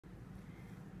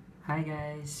Hi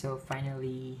guys, so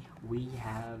finally we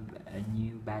have a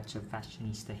new batch of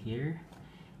Fashionista here,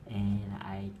 and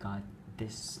I got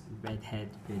this redhead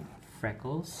with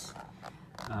freckles.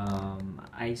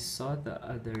 I saw the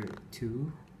other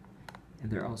two and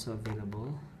they're also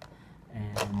available,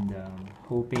 and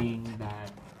hoping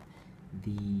that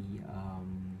the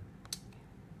um,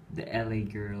 the LA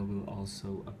girl will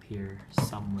also appear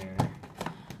somewhere.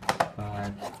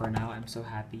 But for now, I'm so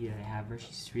happy that I have her.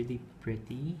 She's really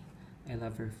pretty. I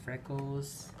love her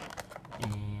freckles,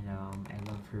 and I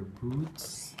love her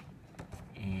boots.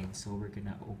 And so we're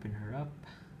gonna open her up.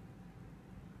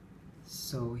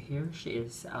 So here she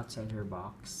is outside her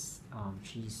box.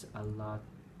 She's a lot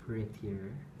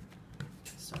prettier.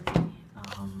 Sorry.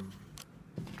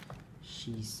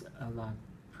 She's a lot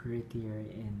prettier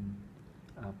in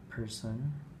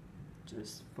person.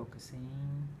 Just focusing.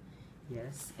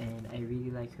 Yes, and I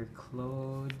really like her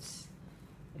clothes.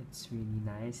 It's really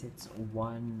nice. It's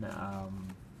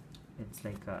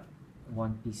like a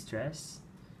one-piece dress,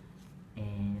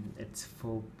 and it's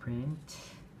full print.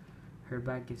 Her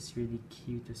bag is really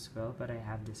cute as well, but I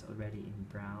have this already in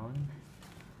brown.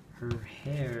 Her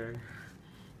hair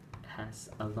has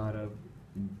a lot of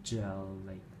gel,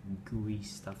 like gooey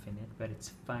stuff in it, but it's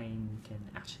fine. You can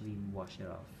actually wash it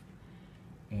off.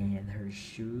 And her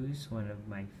shoes, one of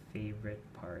my favorite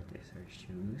part is her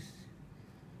shoes.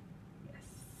 Yes,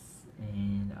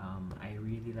 and I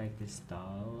really like this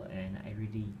doll, and I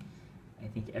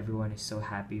think everyone is so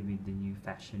happy with the new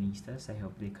Fashionistas. I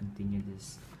hope they continue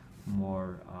this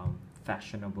more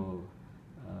fashionable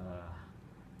uh,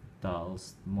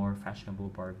 dolls, more fashionable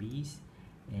Barbies,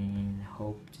 and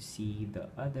hope to see the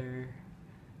other,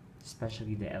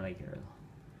 especially the LA girl.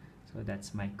 So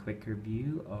that's my quick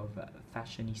review of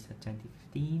Fashionista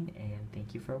 2015, and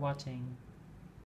thank you for watching.